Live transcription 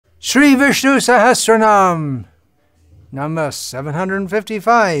Sri Vishnu Sahasranama, number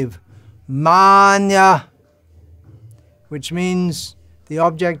 755, Manya, which means the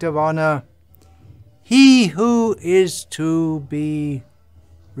object of honor, he who is to be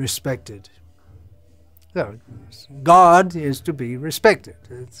respected. So, God is to be respected.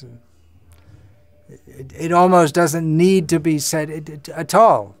 It almost doesn't need to be said at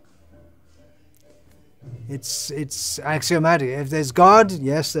all. It's axiomatic. If there's God,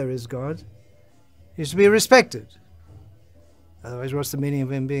 yes, there is God. He's to be respected. Otherwise, what's the meaning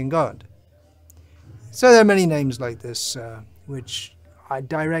of him being God? So there are many names like this, which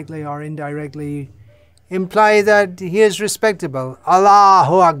directly or indirectly imply that he is respectable.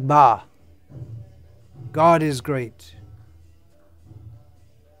 Allahu Akbar. God is great.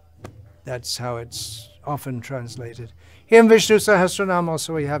 That's how it's often translated. Here in Vishnu Sahasranama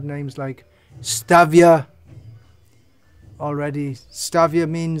also we have names like Stavya. Already, Stavya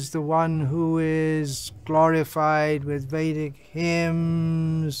means the one who is glorified with Vedic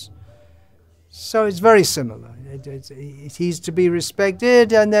hymns. So it's very similar. He's to be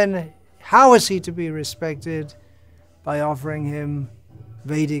respected, and then how is he to be respected? By offering him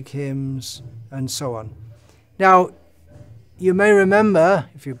Vedic hymns and so on. Now, you may remember,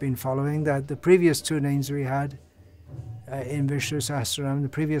 if you've been following, that the previous two names we had in Vishnu Sahasranama, the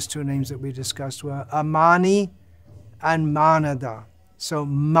previous two names that we discussed were Amani and Manada. So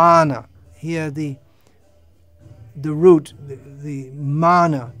Mana, here the root, the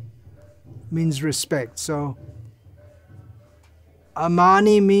Mana, means respect. So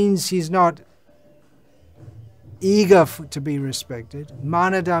Amani means he's not eager to be respected.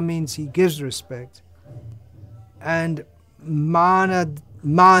 Manada means he gives respect. And Manya,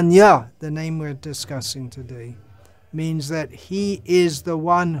 the name we're discussing today, means that he is the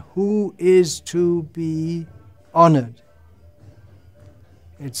one who is to be honored.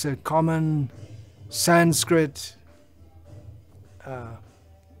 It's a common Sanskrit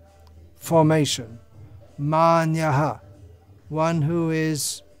formation. Manyaha, one who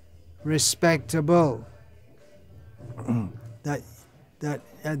is respectable. that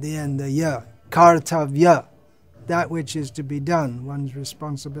at the end, the ya, kartavya, that which is to be done, one's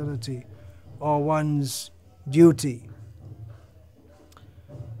responsibility or one's duty.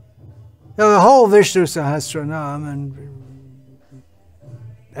 Now, the whole Vishnu Sahasranama and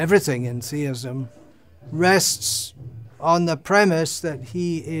everything in theism rests on the premise that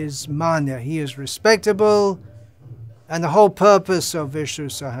he is Manya, he is respectable, and the whole purpose of Vishnu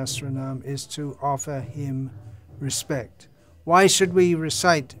Sahasranama is to offer him respect. Why should we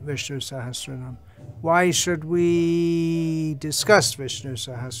recite Vishnu Sahasranama? Why should we discuss Vishnu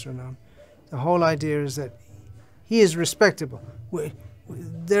Sahasranama? The whole idea is that he is respectable.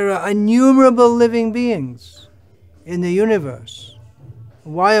 There are innumerable living beings in the universe.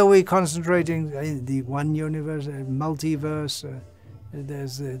 Why are we concentrating in the one universe, multiverse?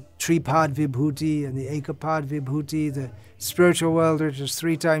 There's the Tripad Vibhuti and the Ekapad Vibhuti, the spiritual world, which is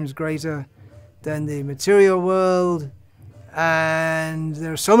 3 times greater than the material world. And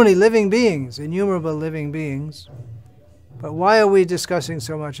there are so many living beings, innumerable living beings. But why are we discussing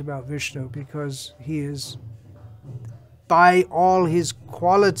so much about Vishnu? Because he is, by all his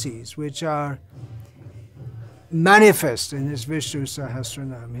qualities, which are manifest in this Vishnu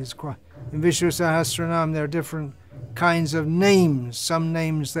Sahasranama. In Vishnu Sahasranama there are different kinds of names. Some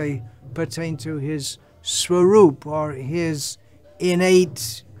names they pertain to his swarup, or his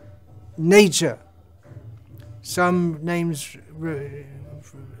innate nature. Some names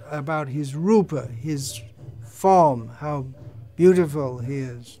about his rupa, his form, how beautiful he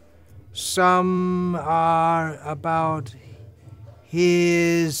is. Some are about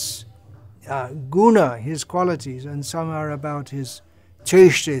his guna, his qualities, and some are about his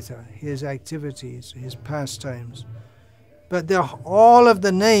cheshtita, his activities, his pastimes. But all of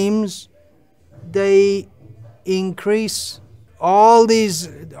the names, they increase. All of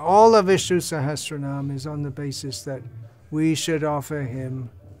Vishnu Sahasranama is on the basis that we should offer him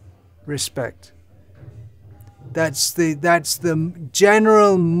respect. That's the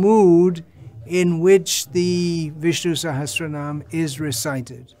general mood in which the Vishnu Sahasranama is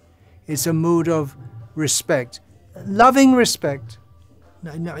recited. It's a mood of respect, loving respect.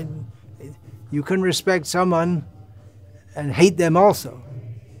 You can respect someone and hate them also.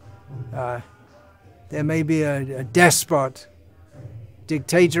 There may be a despot,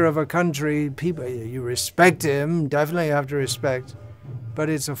 dictator of a country. People, you respect him, definitely you have to respect, but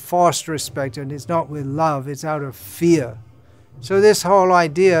it's a forced respect, and it's not with love, it's out of fear. So this whole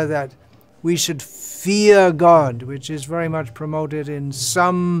idea that we should fear God, which is very much promoted in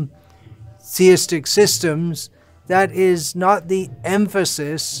some theistic systems, that is not the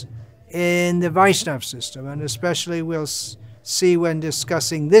emphasis in the Vaishnava system, and especially we'll see when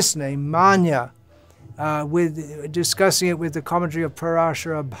discussing this name, Manya, discussing it with the commentary of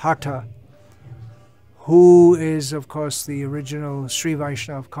Parashara Bhatta, who is, of course, the original Sri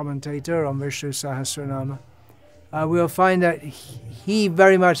Vaishnava commentator on Vishnu Sahasranama. We'll find that he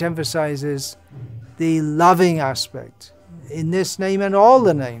very much emphasizes the loving aspect in this name and all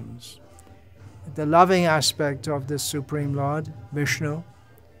the names. The loving aspect of the Supreme Lord, Vishnu,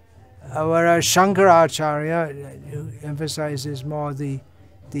 whereas Shankaracharya emphasizes more the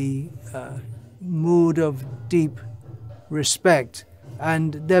mood of deep respect.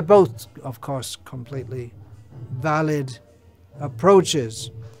 And they're both, of course, completely valid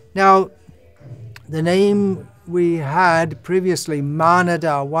approaches. Now, the name we had previously,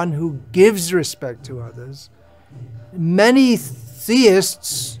 Manada, one who gives respect to others, many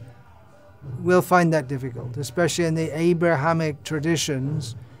theists will find that difficult, especially in the Abrahamic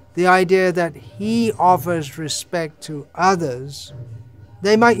traditions. The idea that he offers respect to others,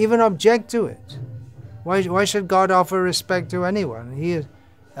 they might even object to it. Why should God offer respect to anyone?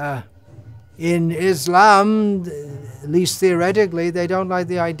 In Islam, at least theoretically, they don't like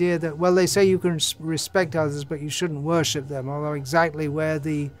the idea that, well, they say you can respect others, but you shouldn't worship them, although exactly where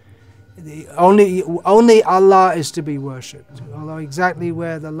only Allah is to be worshipped, although exactly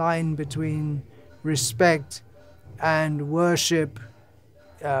where the line between respect and worship,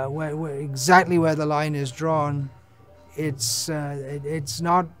 exactly where the line is drawn, it's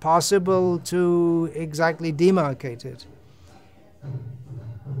not possible to exactly demarcate it.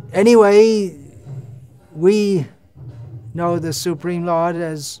 Anyway, we know the Supreme Lord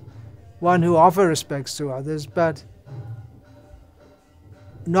as one who offers respects to others, but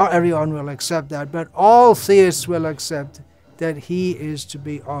not everyone will accept that. But all theists will accept that he is to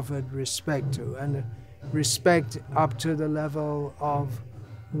be offered respect to, and respect up to the level of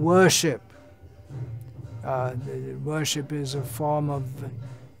worship. Worship is a form of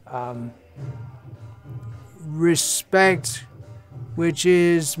respect which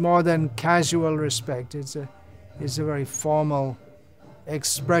is more than casual respect. It's a very formal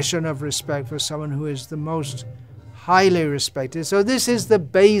expression of respect for someone who is the most highly respected. So this is the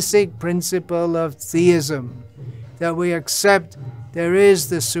basic principle of theism, that we accept there is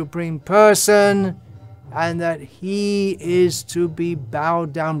the Supreme Person, and that he is to be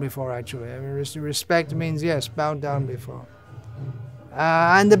bowed down before, actually. I mean, respect means, yes, bowed down before.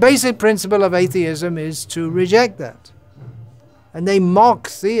 And the basic principle of atheism is to reject that. And they mock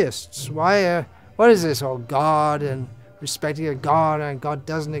theists. Why? What is this whole God and respecting a God and God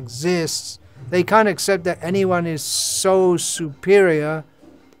doesn't exist? They can't accept that anyone is so superior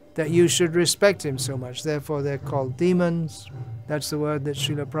that you should respect him so much. Therefore, they're called demons. That's the word that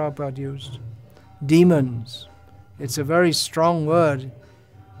Srila Prabhupada used. Demons. It's a very strong word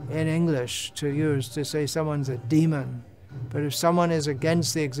in English to use to say someone's a demon. But if someone is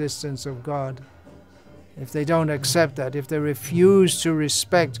against the existence of God, if they don't accept that, if they refuse to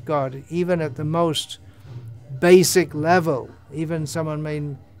respect God, even at the most basic level, even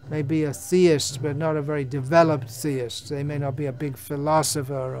someone may be a theist but not a very developed theist, they may not be a big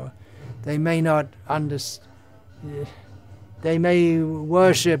philosopher, or they may not understand. They may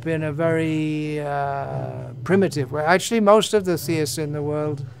worship in a very primitive way. Actually, most of the theists in the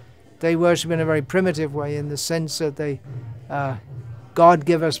world, they worship in a very primitive way, in the sense that God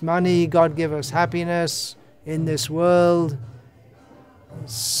give us money, God give us happiness in this world.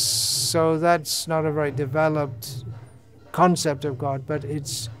 So that's not a very developed concept of God, but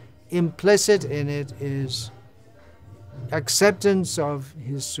it's implicit in it is acceptance of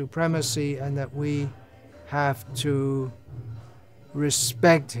his supremacy, and that we have to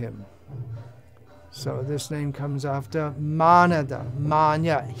respect him. So this name comes after Manada,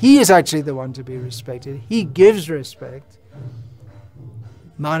 Manya. He is actually the one to be respected. He gives respect.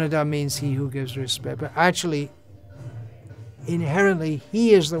 Manada means he who gives respect, but actually, inherently,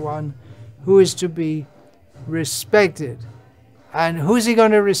 he is the one who is to be respected. And who's he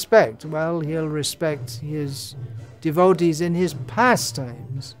going to respect? Well, he'll respect his devotees in his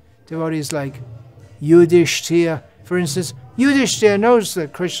pastimes. Devotees like Yudhishthira, for instance. Yudhishthira knows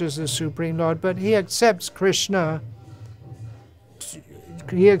that Krishna is the Supreme Lord, but he accepts Krishna.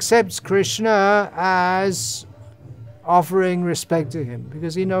 He accepts Krishna as offering respect to him,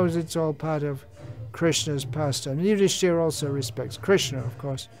 because he knows it's all part of Krishna's pastime. Yudhishthira also respects Krishna, of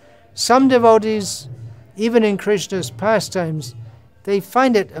course. Some devotees, even in Krishna's pastimes, they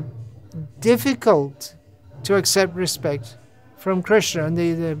find it difficult to accept respect from Krishna.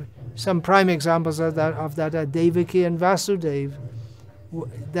 And some prime examples of that are Devaki and Vasudeva.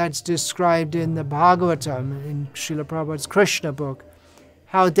 that's described in the Bhagavatam, in Srila Prabhupada's Krishna book,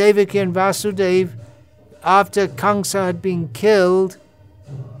 how Devaki and Vasudeva, after Kamsa had been killed,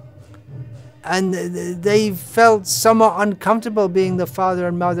 and they felt somewhat uncomfortable being the father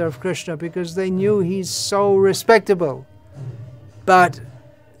and mother of Krishna because they knew he's so respectable. But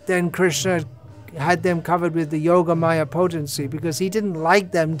then Krishna had them covered with the Yoga Maya potency because he didn't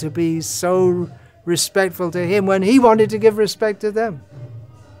like them to be so respectful to him when he wanted to give respect to them.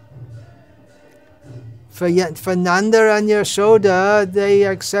 For Nanda and Yashoda, they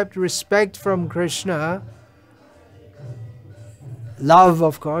accept respect from Krishna. Love,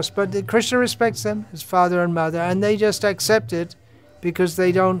 of course, but Krishna respects them, his father and mother, and they just accept it because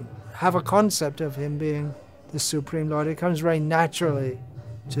they don't have a concept of him being the Supreme Lord. It comes very naturally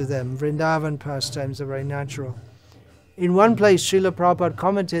to them. Vrindavan pastimes are very natural. In one place, Srila Prabhupada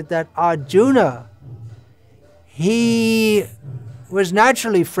commented that Arjuna, he was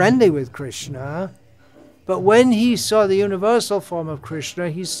naturally friendly with Krishna, but when he saw the universal form of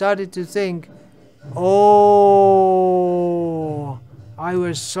Krishna, he started to think, oh, I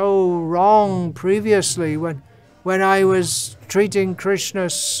was so wrong previously when I was treating Krishna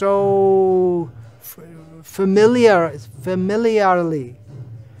so familiarly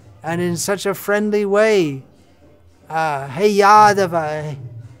and in such a friendly way. Hey Yadava,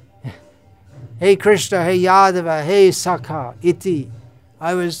 hey Krishna, hey Yadava, hey Sakha, iti.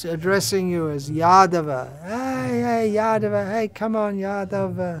 I was addressing you as Yadava. Hey Yadava, hey come on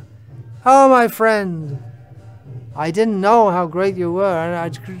Yadava. Oh my friend. I didn't know how great you were.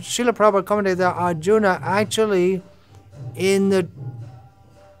 And Srila Prabhupada commented that Arjuna actually, in the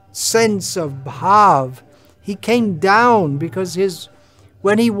sense of bhav, he came down because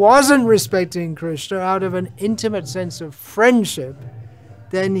when he wasn't respecting Krishna out of an intimate sense of friendship,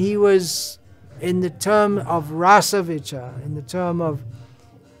 then he was, in the term of rasavicha, in the term of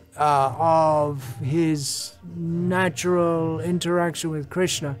his natural interaction with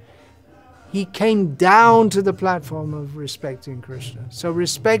Krishna, he came down to the platform of respecting Krishna. So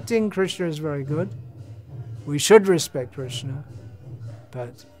respecting Krishna is very good. We should respect Krishna,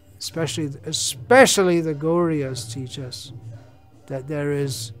 but especially the Gauriyas teach us that there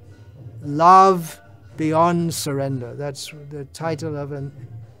is love beyond surrender. That's the title of an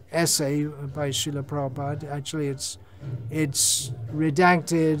essay by Srila Prabhupada. Actually, it's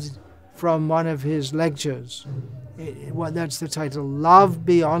redacted from one of his lectures. That's the title, Love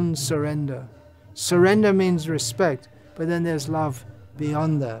Beyond Surrender. Surrender means respect, but then there's love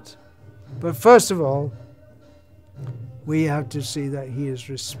beyond that. But first of all, we have to see that he is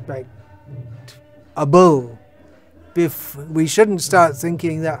respectable. We shouldn't start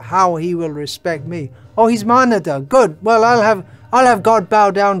thinking that how he will respect me. Oh, he's Manada, good. Well, I'll have God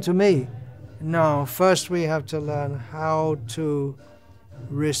bow down to me. No, first we have to learn how to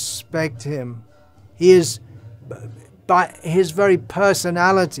respect him. He is, by his very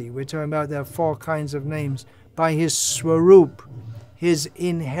personality, we're talking about there are 4 kinds of names, by his swarup, his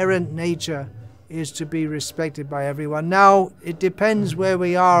inherent nature is to be respected by everyone. Now, it depends where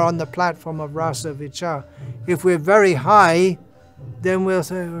we are on the platform of rasa vichar. If we're very high, then we'll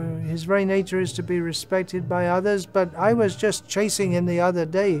say his very nature is to be respected by others, but I was just chasing him the other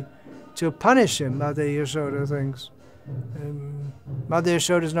day to punish him, Mother Yashoda thinks. Mother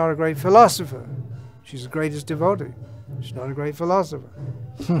Yashoda is not a great philosopher. She's the greatest devotee. She's not a great philosopher.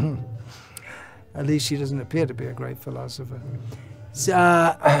 At least she doesn't appear to be a great philosopher.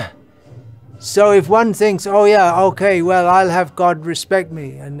 So if one thinks, oh yeah, okay, well, I'll have God respect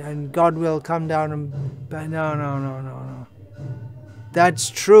me, and God will come down and... No. That's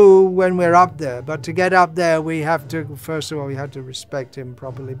true when we're up there, but to get up there, we have to, first of all, we have to respect him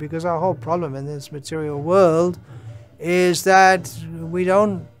properly, because our whole problem in this material world is that we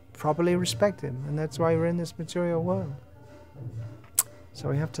don't properly respect him, and that's why we're in this material world. So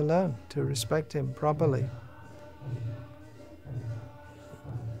we have to learn to respect him properly.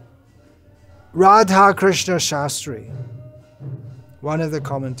 Radha Krishna Shastri, one of the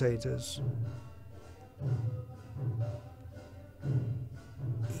commentators,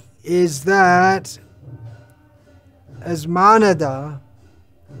 is that as Manada,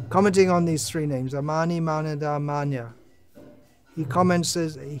 commenting on these 3 names, Amani, Manada, Manya, he comments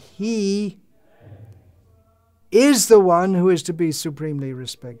as he is the one who is to be supremely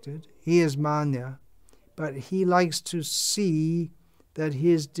respected. He is Manya, but he likes to see that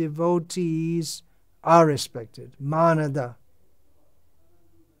his devotees are respected. Manada.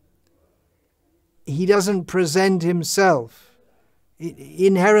 He doesn't present himself.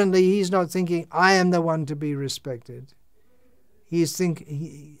 Inherently, he's not thinking, I am the one to be respected. He's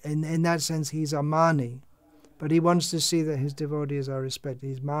in that sense, he's a mani. But he wants to see that his devotees are respected.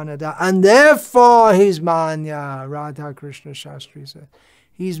 He's Manada, and therefore he's Manya, Radha Krishna Shastri said.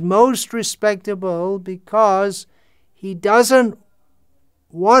 He's most respectable because he doesn't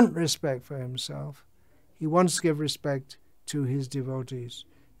want respect for himself. He wants to give respect to his devotees.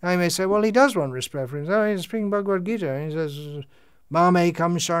 Now you may say, well, he does want respect for himself. He's speaking Bhagavad Gita, and he says,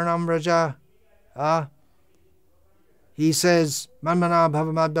 Mamekam Sharanam Vraja. He says, Manmana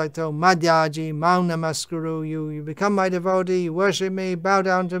Bhavamadvaito Madhyaji Mam Namaskuru. You become my devotee, you worship me, bow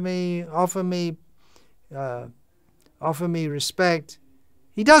down to me, offer me respect.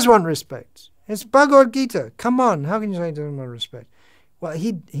 He does want respect. It's Bhagavad Gita. Come on, how can you say he doesn't want respect? Well,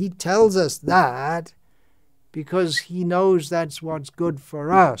 he tells us that because he knows that's what's good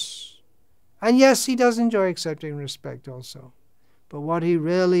for us. And yes, he does enjoy accepting respect also. But what he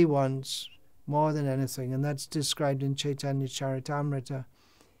really wants more than anything, and that's described in Chaitanya Charitamrita,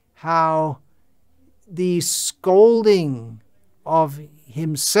 how the scolding of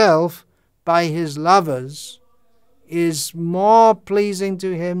himself by his lovers is more pleasing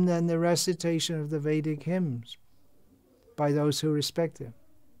to him than the recitation of the Vedic hymns by those who respect him.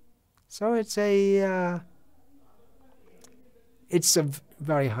 So it's a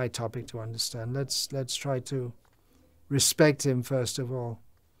very high topic to understand. Let's try to respect him first of all.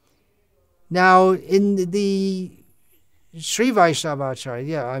 Now, in the Sri Vaishnava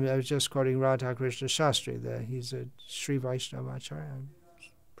Acharya, I was just quoting Radha Krishna Shastri there. He's a Sri Vaishnava Acharya, I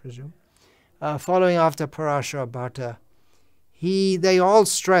presume. Following after Parashara Bhatta, they all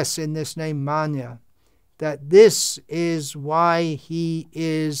stress in this name Manya that this is why he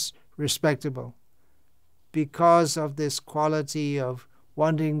is respectable, because of this quality of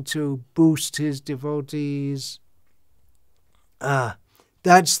wanting to boost his devotees.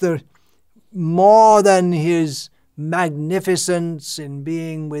 That's the more than his magnificence in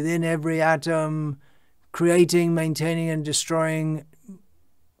being within every atom, creating, maintaining, and destroying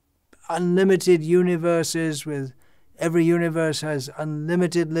unlimited universes, with every universe has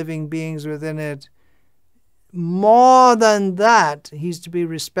unlimited living beings within it. More than that, he's to be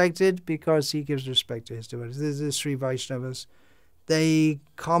respected because he gives respect to his devotees. This is Sri Vaishnavas. They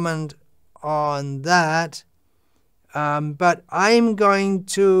comment on that. But I'm going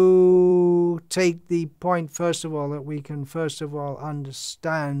to take the point, first of all, that we can first of all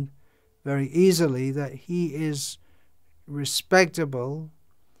understand very easily that he is respectable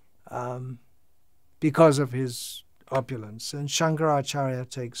because of his opulence. And Shankaracharya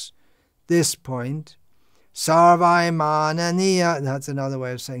takes this point. Sarvai mananiya, that's another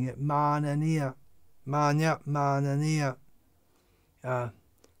way of saying it, mananiya, manya, mananiya.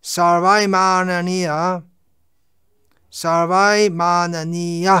 Sarvai mananiya, Sarvai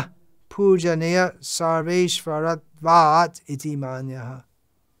mananiya pujaniya sarveshvaratvat iti manyaha.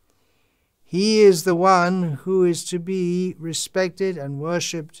 He is the one who is to be respected and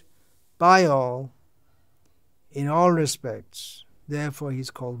worshipped by all in all respects. Therefore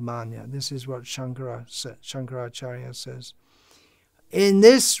he's called Manya. This is what Shankaracharya says. In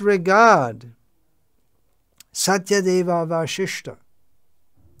this regard, Satyadeva Vashishta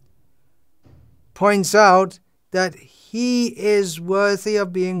points out that he is worthy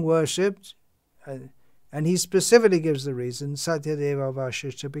of being worshipped, and he specifically gives the reason, Satyadeva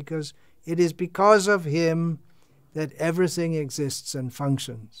Vashishta, because it is because of him that everything exists and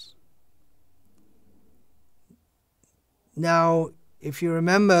functions. Now, if you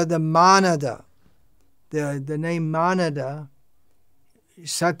remember the Manada, the name Manada,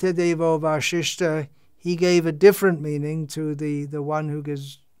 Satyadeva Vashishta, he gave a different meaning to the one who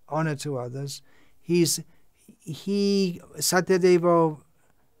gives honor to others. Satyadeva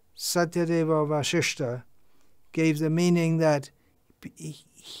Vashishta gave the meaning that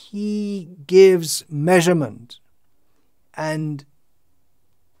he gives measurement, and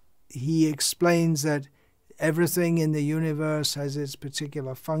he explains that everything in the universe has its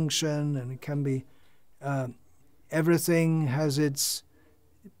particular function, and it can be everything has its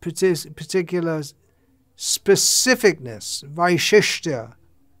particular specificness, Vaishishta,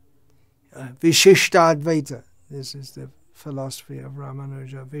 Vishishtadvaita. This is the philosophy of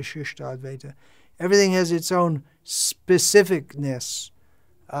Ramanuja, Vishishtadvaita. Everything has its own specificness.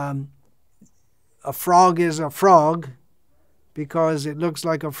 A frog is a frog because it looks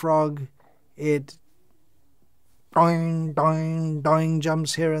like a frog. It doing, doing, doing,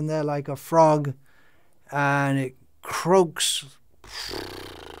 jumps here and there like a frog, and it croaks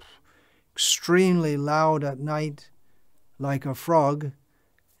extremely loud at night like a frog.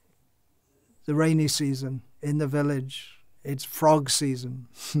 The rainy season in the village, it's frog season.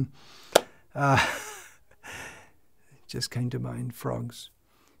 Just came to mind, frogs.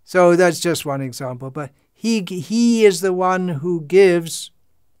 So that's just one example, but He is the one who gives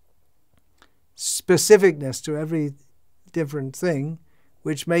specificness to every different thing,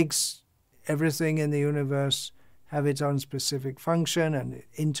 which makes everything in the universe have its own specific function, and it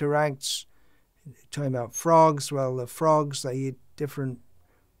interacts. Talking about frogs, well, the frogs, they eat different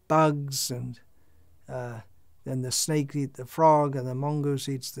bugs, and then the snake eat the frog, and the mongoose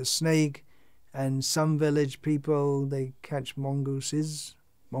eats the snake, and some village people, they catch mongooses,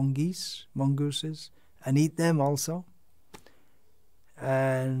 and eat them also.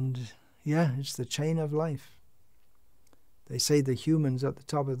 And yeah, it's the chain of life. They say the humans at the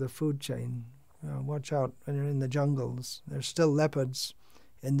top of the food chain. Watch out when you're in the jungles. There's still leopards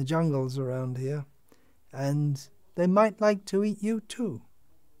in the jungles around here, and they might like to eat you too.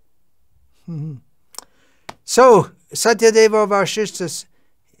 So, Satyadeva Vasishta,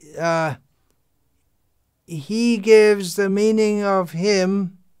 he gives the meaning of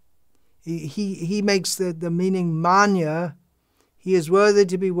him, he makes the meaning Manya. He is worthy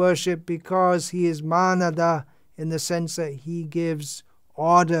to be worshipped because he is Manada, in the sense that he gives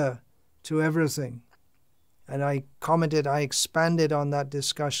order to everything. And I expanded on that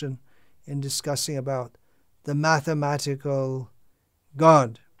discussion in discussing about the mathematical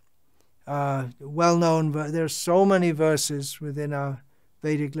God. Well-known, there's so many verses within our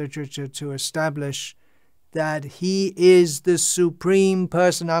Vedic literature to establish that he is the supreme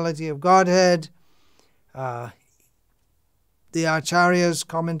personality of Godhead. The Acharyas,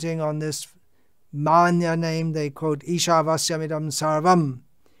 commenting on this Manya name, they quote Ishavasyamidam Sarvam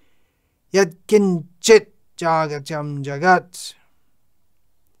Yat Kinchit Jagatyam Jagat.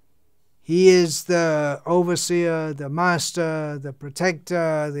 He is the overseer, the master, the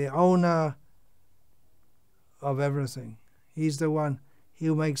protector, the owner of everything. He's the one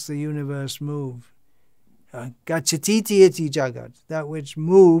who makes the universe move. Gachatiti iti jagat. That which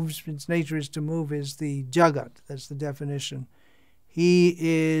moves, its nature is to move, is the jagat. That's the definition. He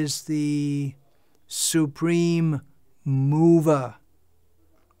is the supreme mover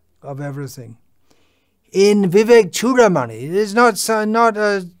of everything. In Vivek Chudamani, it is not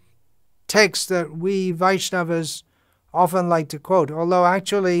a text that we Vaishnavas often like to quote, although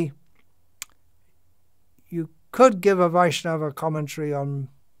actually you could give a Vaishnava commentary on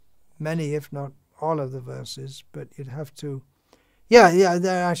many, if not all of the verses, but you'd have to,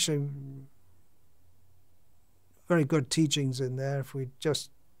 they're actually very good teachings in there if we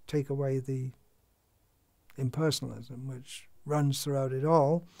just take away the impersonalism which runs throughout it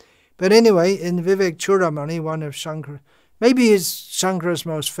all. But anyway, in Vivek Chudamani, one of Shankara, maybe is Shankara's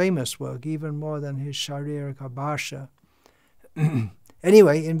most famous work, even more than his Sharirika Bhasha.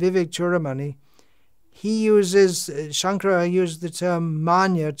 Anyway, in Vivek Chudamani, Shankara used the term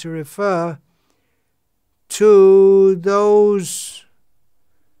Manya to refer to those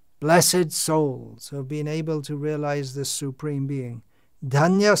blessed souls who have been able to realize the Supreme Being.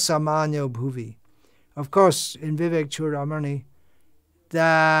 Dhanya Samanyo Bhuvi. Of course, in Vivek Chudamani,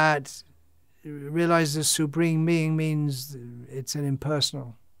 that realize the Supreme Being means it's an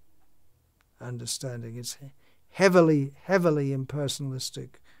impersonal understanding. It's heavily, heavily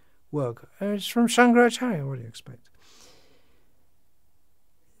impersonalistic work. It's from Shankaracharya, what do you expect?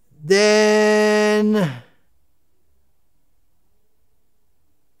 Then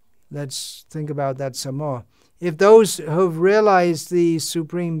let's think about that some more. If those who've realized the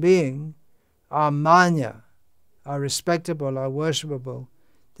Supreme Being are Manya, are respectable, are worshipable,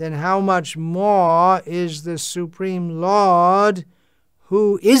 then how much more is the Supreme Lord,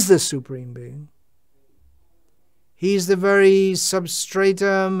 who is the Supreme Being? He's the very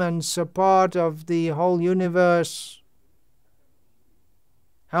substratum and support of the whole universe.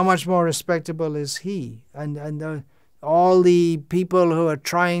 How much more respectable is he? And all the people who are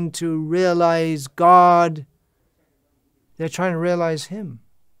trying to realize God, they're trying to realize him.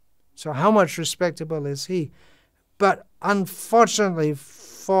 So how much respectable is he? But unfortunately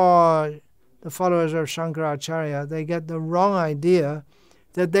for the followers of Shankaracharya, they get the wrong idea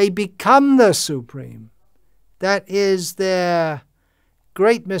that they become the Supreme. That is their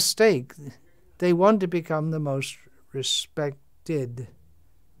great mistake. They want to become the most respected,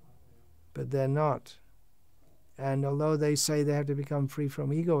 but they're not. And although they say they have to become free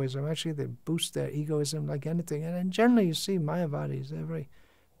from egoism, actually they boost their egoism like anything. And then generally you see Mayavadis, they're very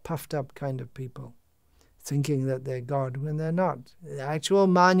puffed up kind of people, thinking that they're God when they're not. The actual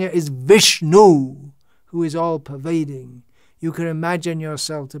Manya is Vishnu, who is all-pervading. You can imagine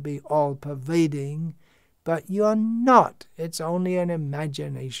yourself to be all-pervading, but you're not. It's only an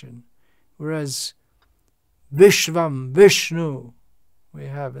imagination. Whereas Vishvam, Vishnu, we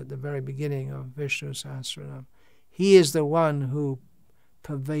have at the very beginning of Vishnu Sahasranama, he is the one who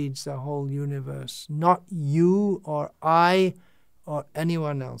pervades the whole universe. Not you or I or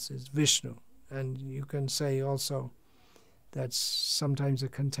anyone else. It's Vishnu. And you can say also that's sometimes a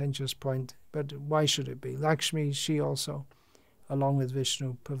contentious point, but why should it be? Lakshmi, she also, along with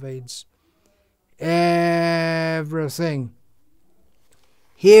Vishnu, pervades everything.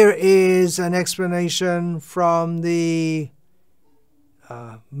 Here is an explanation from the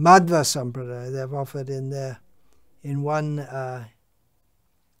Madhva Sampradaya. They've offered in one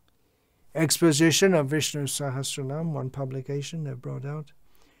exposition of Vishnu Sahasranama, one publication they've brought out.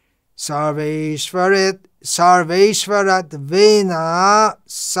 Sarveshvarat Vena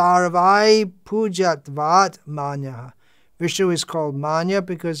Sarvai Pujatvat Manya. Vishnu is called Manya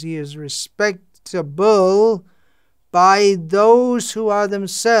because he is respectable by those who are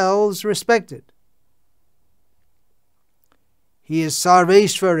themselves respected. He is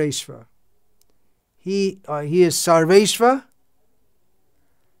Sarveshvareshvar. He is Sarveshvar.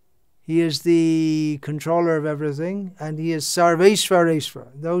 He is the controller of everything, and he is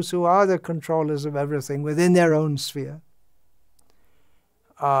Sarveshvareshvar, those who are the controllers of everything within their own sphere.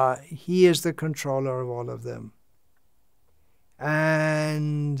 He is the controller of all of them.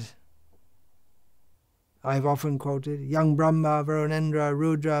 And I've often quoted, Yang Brahma, Varunendra,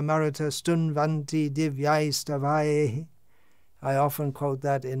 Rudra, Maruta, Stunvanti, Divyai, Stavai. I often quote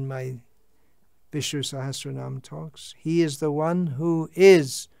that in my Vishnu Sahasranama talks. He is the one who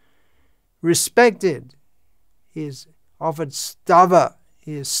is respected. He is offered stava,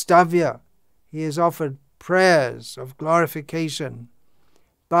 he is stavya, he is offered prayers of glorification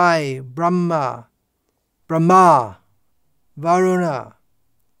by Brahma, Varuna,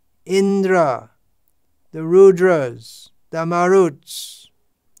 Indra, the Rudras, the Maruts,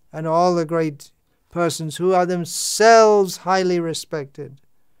 and all the great persons who are themselves highly respected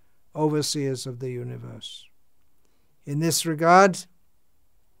overseers of the universe. In this regard,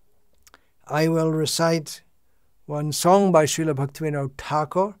 I will recite one song by Srila Bhaktivinoda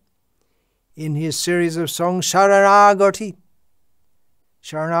Thakur in his series of songs, Sharanagati.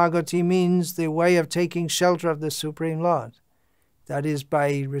 Sharanagati means the way of taking shelter of the Supreme Lord. That is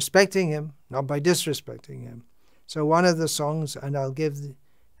by respecting him, not by disrespecting him. So one of the songs, and I'll give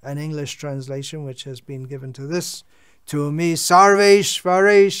an English translation which has been given to this. To me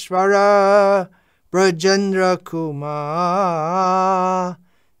Sarveshvareshvara Brajendra Kumar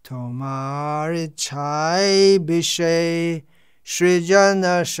Tomar Ichai Bishay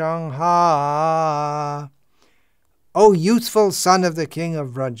Srijana Shangha. O youthful son of the king of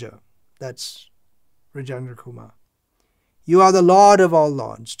Vraja, that's Rajendra Kumar, you are the Lord of all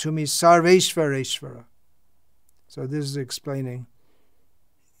lords. To me Sarveshvareshvara. So this is explaining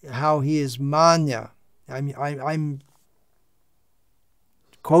how he is Manya. I'm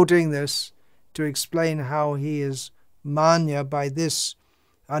quoting this to explain how he is Manya by this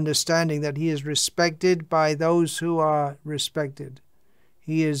understanding that he is respected by those who are respected.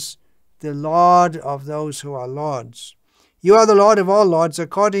 He is the Lord of those who are lords. You are the Lord of all lords.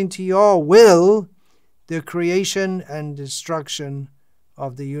 According to your will, the creation and destruction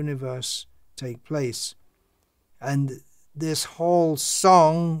of the universe take place. And this whole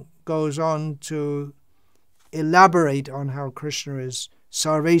song goes on to elaborate on how Krishna is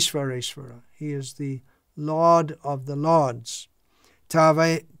Sarveshvareshvara. He is the Lord of the Lords.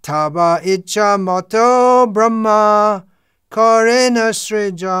 Taba Icha Mato Brahma Karena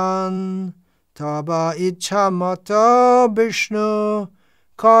Srijan. Taba Icha Mato Vishnu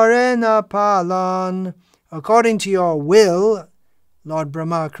Karena Palan. According to your will, Lord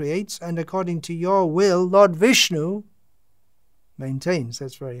Brahma creates, and according to your will, Lord Vishnu maintains.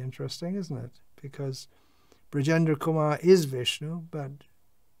 That's very interesting, isn't it? Because Brajendra Kumar is Vishnu, but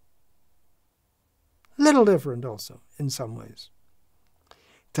a little different also in some ways.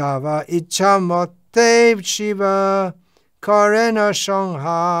 Tava Icha Mote Shiva Karena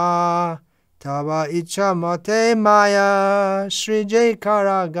Shangha. Tava Icha Mote Maya Srijay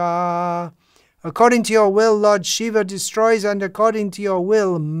Karaga. According to your will, Lord Shiva destroys, and according to your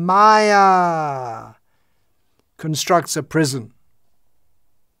will, Maya constructs a prison.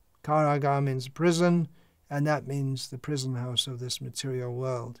 Karaga means prison, and that means the prison house of this material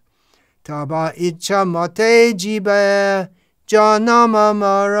world. Taba Icha Mate Jiba Janama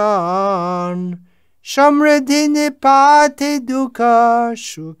Maran Shamridhi Nipate Dukkha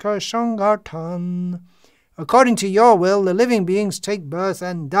Shuka Shangartan. According to your will, the living beings take birth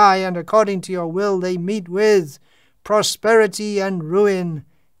and die, and according to your will, they meet with prosperity and ruin,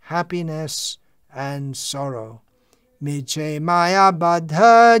 happiness and sorrow. Miche Maya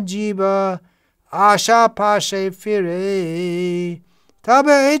Badha Jiva Asha Pashe Fire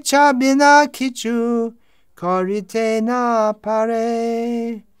Taba Icha Bina Kichu korite na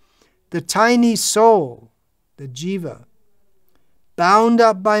pare. The tiny soul, the jiva, bound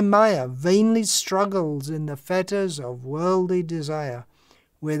up by Maya, vainly struggles in the fetters of worldly desire.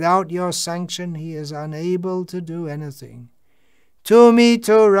 Without your sanction, he is unable to do anything. Tumi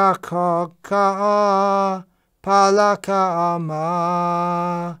tu rakho ka palaka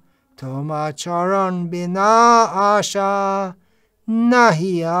ama, toma charan bina asha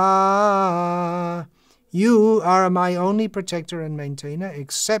nahiya. You are my only protector and maintainer.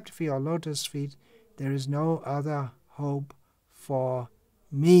 Except for your lotus feet, there is no other hope for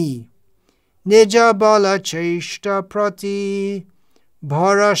me. Nija bala cheshta prati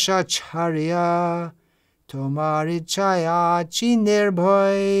bharasha charya, tomari chaya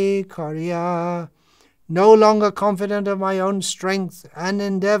chinirboy karya. No longer confident of my own strength and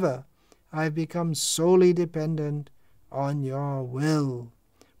endeavor, I have become solely dependent on your will.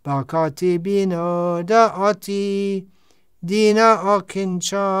 Bhakti binoda ati dina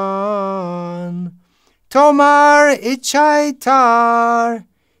okinchan, tomar ichaitar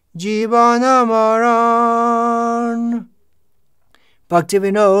jivana maran.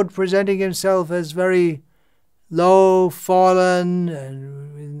 Bhaktivinoda, presenting himself as very low, fallen,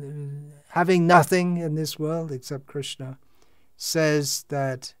 and having nothing in this world except Krishna, says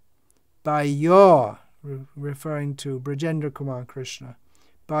that by your, referring to Brajendra Kumar Krishna,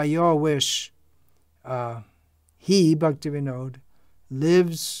 by your wish, he, Bhaktivinoda,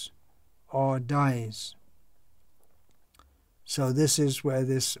 lives or dies. So this is where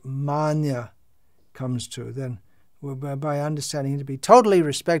this Manya comes to. Then, by understanding him to be totally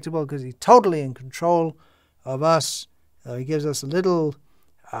respectable, because he's totally in control of us, he gives us a little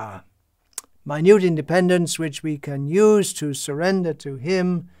minute independence which we can use to surrender to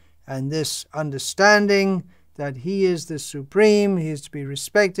him, and this understanding that he is the supreme, he is to be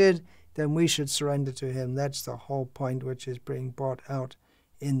respected, then we should surrender to him. That's the whole point which is being brought out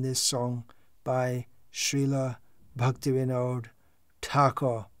in this song by Srila Bhaktivinoda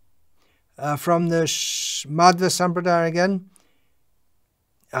Thakur. From the Madhva Sampradaya again.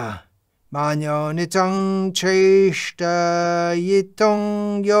 Manyo nitang cheshta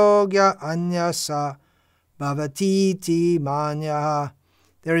yitong yogya anyasa bhavatiti manya.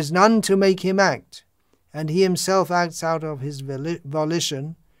 There is none to make him act, and he himself acts out of his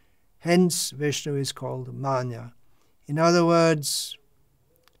volition. Hence, Vishnu is called Manya. In other words,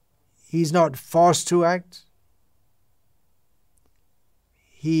 he's not forced to act.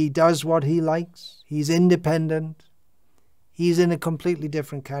 He does what he likes. He's independent. He's in a completely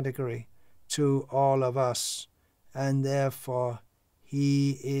different category to all of us, and therefore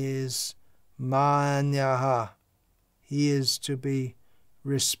he is Manyaha. He is to be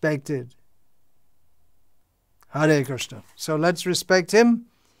respected. Hare Krishna. So let's respect him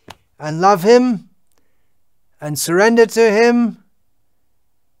and love him and surrender to him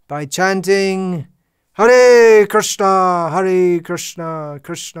by chanting Hare Krishna,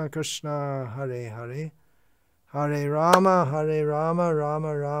 Krishna Krishna, Hare Hare, Hare Rama,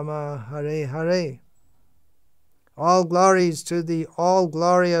 Rama Rama, Hare Hare. All glories to the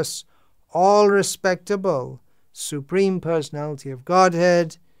all-glorious, all-respectable, Supreme Personality of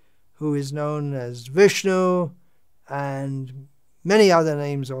Godhead, who is known as Vishnu, and many other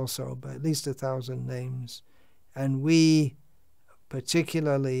names also, but at least 1,000 names. And we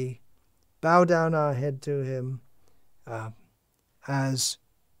particularly bow down our head to him as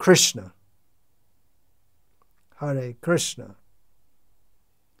Krishna. Hare Krishna.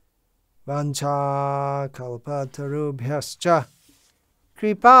 Vancha kalpatarubhyascha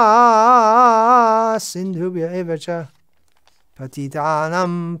kripa sindhubhya evacha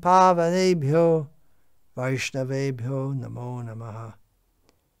patitanam pavanebhyo vaishnavebhyo namo namaha.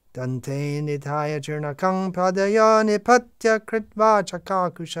 Dante nithaya churnakang padaya nipatya kritva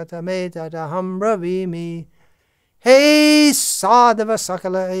chakakushatamedadaham bravimi. Hey sadhava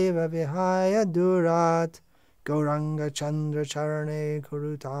sakala eva vihaya durat gauranga chandra charane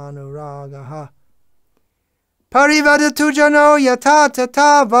kurutanuragaha. Parivadatu jano yatata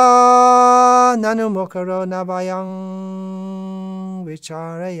tava nanu mokaro navayang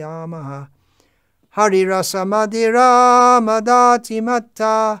vicharayamaha. Hari rasa madira madati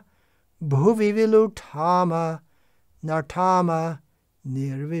matta bhuvi vilutama nartama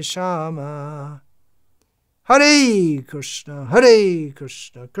nirvishama. Hare Krishna,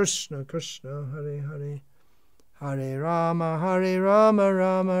 Krishna Krishna, Hare Hare, Hare Rama, Rama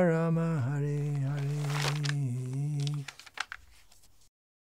Rama, Hare Hare.